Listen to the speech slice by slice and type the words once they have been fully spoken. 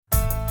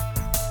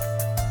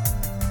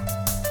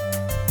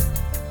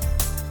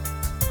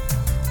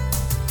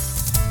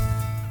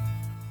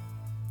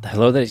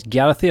Hello there, it's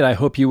Gareth here. I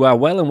hope you are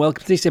well and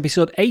welcome to this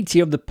episode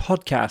 80 of the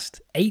podcast.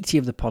 80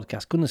 of the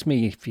podcast. Goodness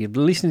me, if you've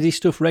listened to this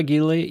stuff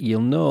regularly,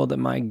 you'll know that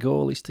my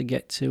goal is to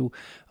get to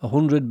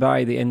 100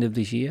 by the end of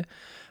this year.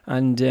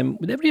 And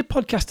with every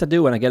podcast I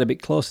do, when I get a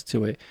bit closer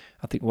to it,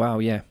 I think, wow,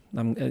 yeah,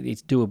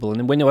 it's doable.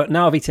 And when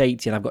now I've hit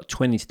 80 and I've got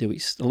 20 to do,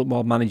 it's a lot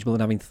more manageable than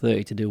having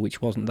 30 to do,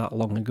 which wasn't that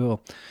long ago.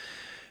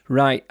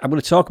 Right, I'm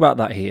going to talk about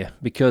that here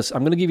because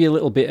I'm going to give you a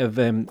little bit of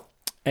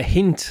a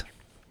hint,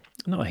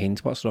 not a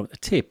hint, what's wrong, a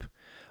tip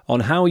on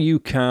how you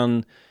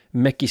can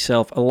make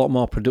yourself a lot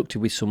more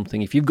productive with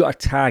something. If you've got a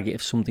target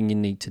of something you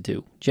need to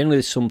do, generally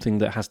it's something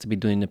that has to be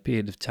done in a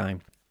period of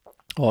time,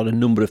 or a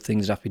number of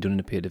things that have to be done in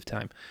a period of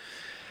time.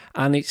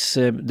 And it's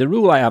the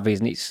rule I have is,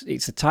 and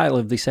it's the title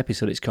of this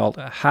episode, it's called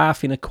a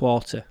half in a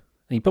quarter.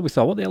 And you probably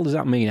thought, what the hell does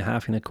that mean, a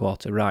half in a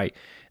quarter? Right,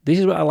 this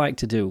is what I like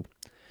to do.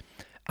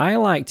 I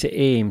like to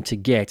aim to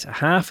get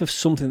half of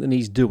something that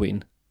needs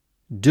doing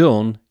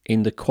done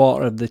in the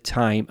quarter of the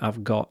time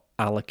I've got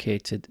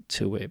allocated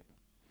to it.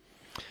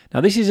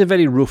 Now, this is a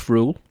very rough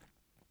rule,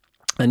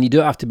 and you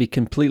don't have to be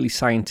completely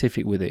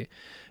scientific with it,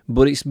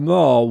 but it's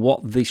more what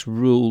this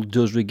rule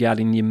does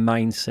regarding your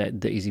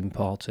mindset that is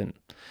important.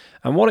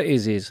 And what it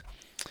is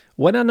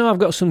when I know I've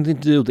got something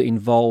to do that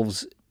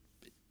involves,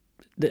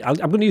 I'm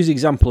going to use the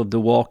example of the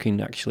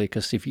walking, actually,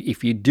 because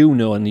if you do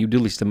know, and you do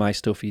listen to my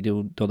stuff, you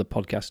do know the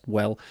podcast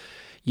well,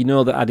 you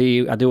know that I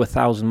do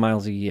 1,000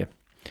 miles a year.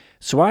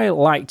 So I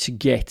like to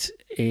get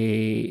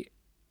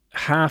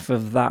half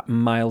of that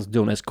miles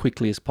done as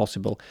quickly as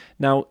possible.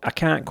 Now, I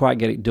can't quite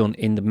get it done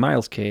in the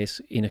miles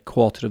case in a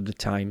quarter of the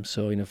time.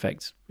 So, in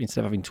effect, instead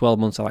of having 12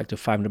 months, I like to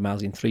do 500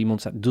 miles in 3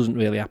 months. That doesn't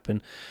really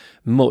happen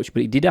much,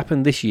 but it did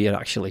happen this year,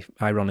 actually,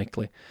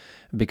 ironically,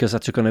 because I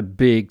took on a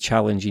big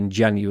challenge in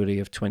January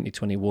of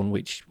 2021,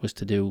 which was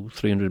to do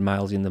 300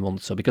 miles in the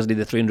month. So, because I did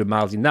the 300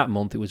 miles in that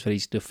month, it was very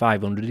easy to do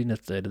 500 in a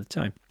third of the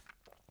time,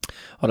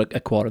 or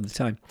a quarter of the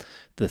time,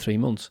 the 3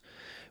 months.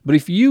 But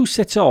if you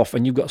set off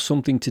and you've got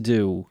something to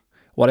do,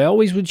 what I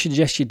always would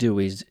suggest you do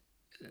is,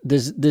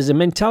 there's a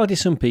mentality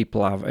some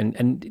people have,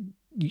 and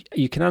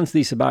you can answer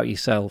this about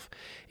yourself.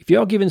 If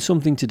you're given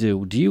something to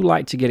do you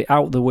like to get it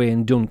out of the way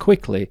and done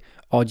quickly,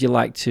 or do you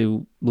like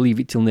to leave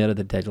it till near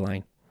the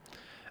deadline?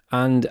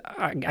 And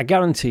I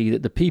guarantee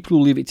that the people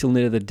who leave it till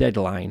near the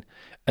deadline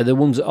are the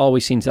ones that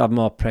always seem to have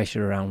more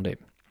pressure around it.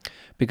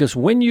 Because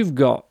when you've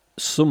got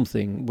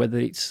something, whether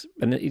it's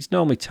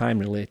normally time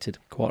related,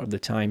 quarter of the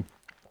time,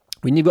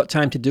 when you've got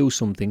time to do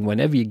something,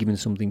 whenever you're given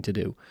something to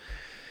do,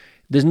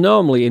 there's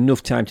normally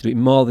enough time to do it,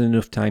 more than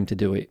enough time to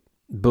do it.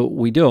 But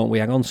we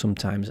hang on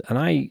sometimes. And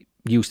I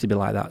used to be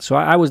like that. So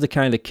I was the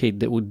kind of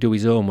kid that would do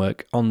his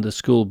homework on the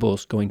school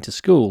bus going to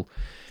school.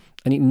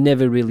 And it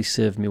never really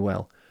served me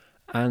well.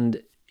 And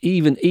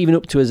even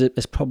up to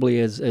as probably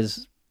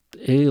as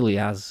early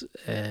as,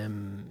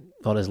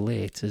 or as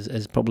late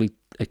as probably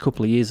a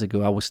couple of years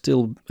ago, I was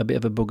still a bit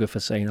of a bugger for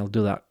saying, I'll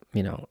do that,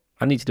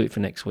 I need to do it for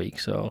next week.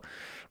 So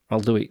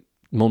I'll do it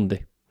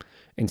Monday,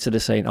 instead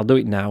of saying I'll do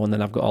it now and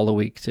then I've got all the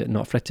week to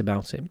not fret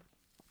about it.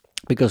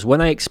 Because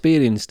when I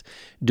experienced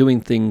doing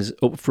things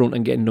up front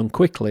and getting done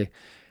quickly,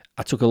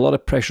 I took a lot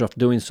of pressure off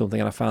doing something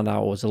and I found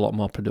out I was a lot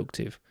more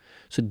productive.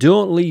 So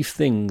don't leave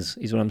things,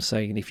 is what I'm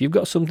saying. If you've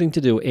got something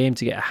to do, aim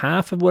to get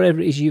half of whatever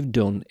it is you've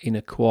done in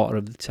a quarter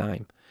of the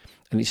time.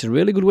 And it's a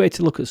really good way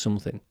to look at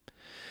something.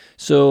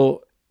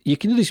 So you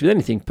can do this with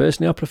anything,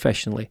 personally or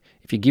professionally.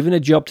 If you're given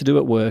a job to do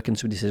at work and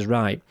somebody says,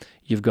 right,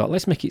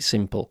 let's make it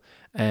simple.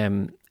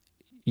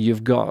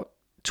 You've got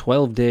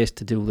 12 days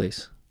to do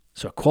this.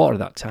 So a quarter of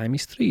that time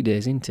is 3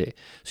 days, isn't it?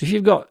 So if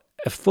you've got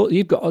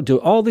to do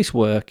all this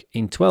work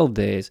in 12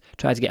 days,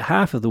 try to get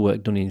half of the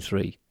work done in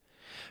 3.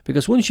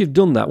 Because once you've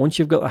done that, once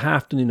you've got the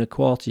half done in a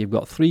quarter, you've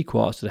got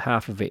 3/4 to the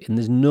half of it, and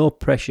there's no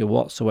pressure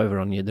whatsoever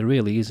on you. There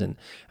really isn't.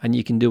 And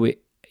you can do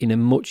it in a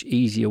much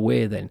easier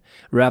way then,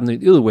 rather than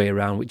the other way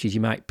around, which is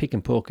you might pick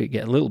and poke it,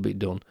 get a little bit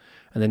done,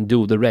 and then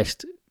do the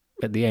rest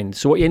at the end.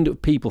 So what you end up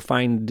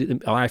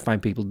I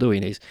find people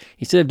doing is,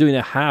 instead of doing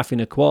a half in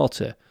a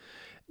quarter,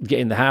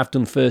 getting the half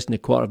done first in a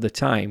quarter of the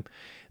time,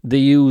 they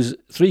use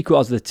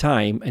 3/4 of the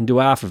time and do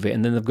half of it,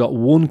 and then they've got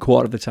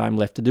 1/4 of the time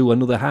left to do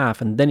another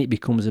half, and then it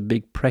becomes a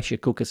big pressure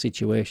cooker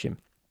situation.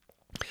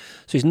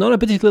 So it's not a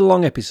particularly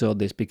long episode,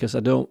 this, because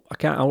I don't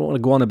want to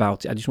go on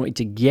about it. I just want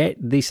you to get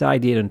this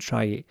idea and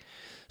try it.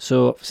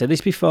 So I've said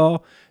this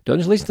before, don't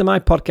just listen to my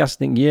podcast and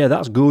think, yeah,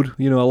 that's good,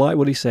 I like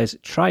what he says.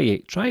 Try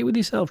it with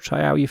yourself,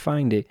 try how you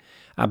find it.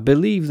 I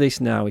believe this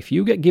now, if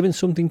you get given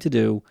something to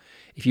do,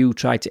 if you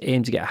try to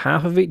aim to get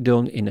half of it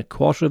done in a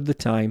quarter of the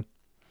time,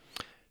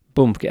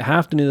 boom, get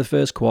half done in the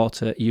first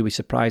quarter, you'll be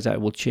surprised that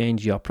it will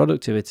change your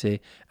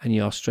productivity and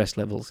your stress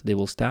levels. They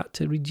will start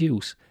to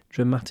reduce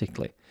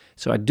dramatically.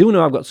 So I do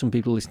know I've got some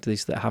people listening to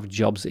this that have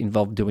jobs that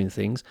involve doing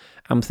things.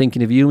 I'm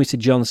thinking of you, Mr.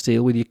 John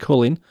Steele, with your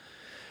culling.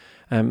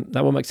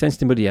 That won't make sense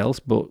to anybody else,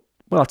 but,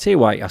 well, I'll tell you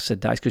why I said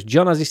that. It's because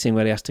John has this thing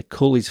where he has to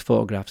cull his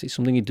photographs. It's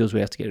something he does where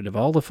he has to get rid of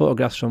all the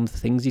photographs from the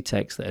things he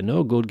takes that are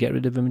no good, get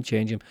rid of them and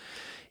change them.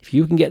 If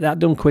you can get that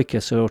done quicker,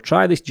 so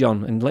try this,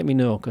 John, and let me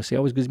know, because he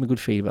always gives me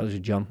good feedback, this is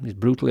John. He's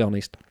brutally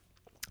honest.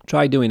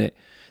 Try doing it.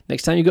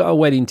 Next time you've got a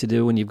wedding to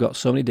do and you've got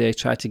so many days,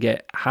 try to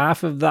get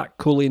half of that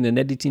culling and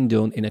editing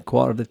done in a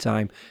quarter of the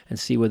time and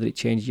see whether it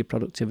changes your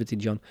productivity,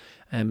 John.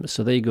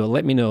 So there you go.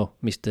 Let me know,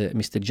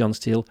 Mr. John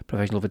Steele,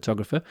 professional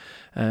photographer.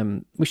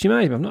 Which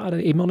reminds me, I've not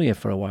had him on here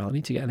for a while. I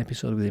need to get an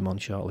episode with him on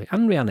shortly.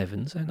 And Rhiannon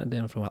Evans, I haven't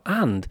had him for a while.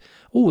 And,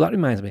 that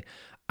reminds me,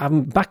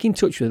 I'm back in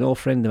touch with an old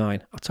friend of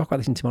mine. I'll talk about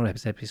this in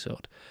tomorrow's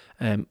episode.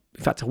 In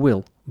fact, I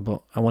will,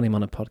 but I want him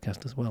on a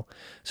podcast as well.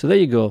 So there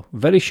you go.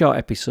 Very short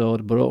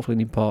episode, but hopefully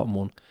an important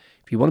one.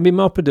 If you want to be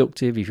more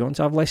productive, if you want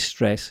to have less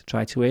stress,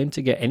 try to aim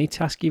to get any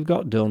task you've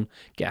got done,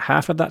 get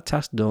half of that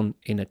task done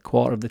in a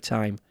quarter of the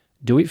time.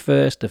 Do it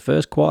first, the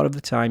first quarter of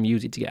the time,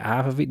 use it to get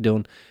half of it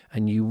done,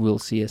 and you will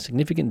see a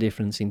significant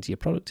difference into your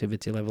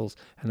productivity levels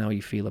and how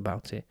you feel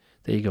about it.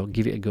 There you go.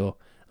 Give it a go.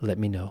 Let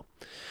me know.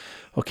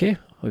 Okay,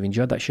 we've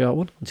enjoyed that short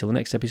one. Until the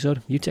next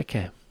episode, you take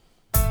care.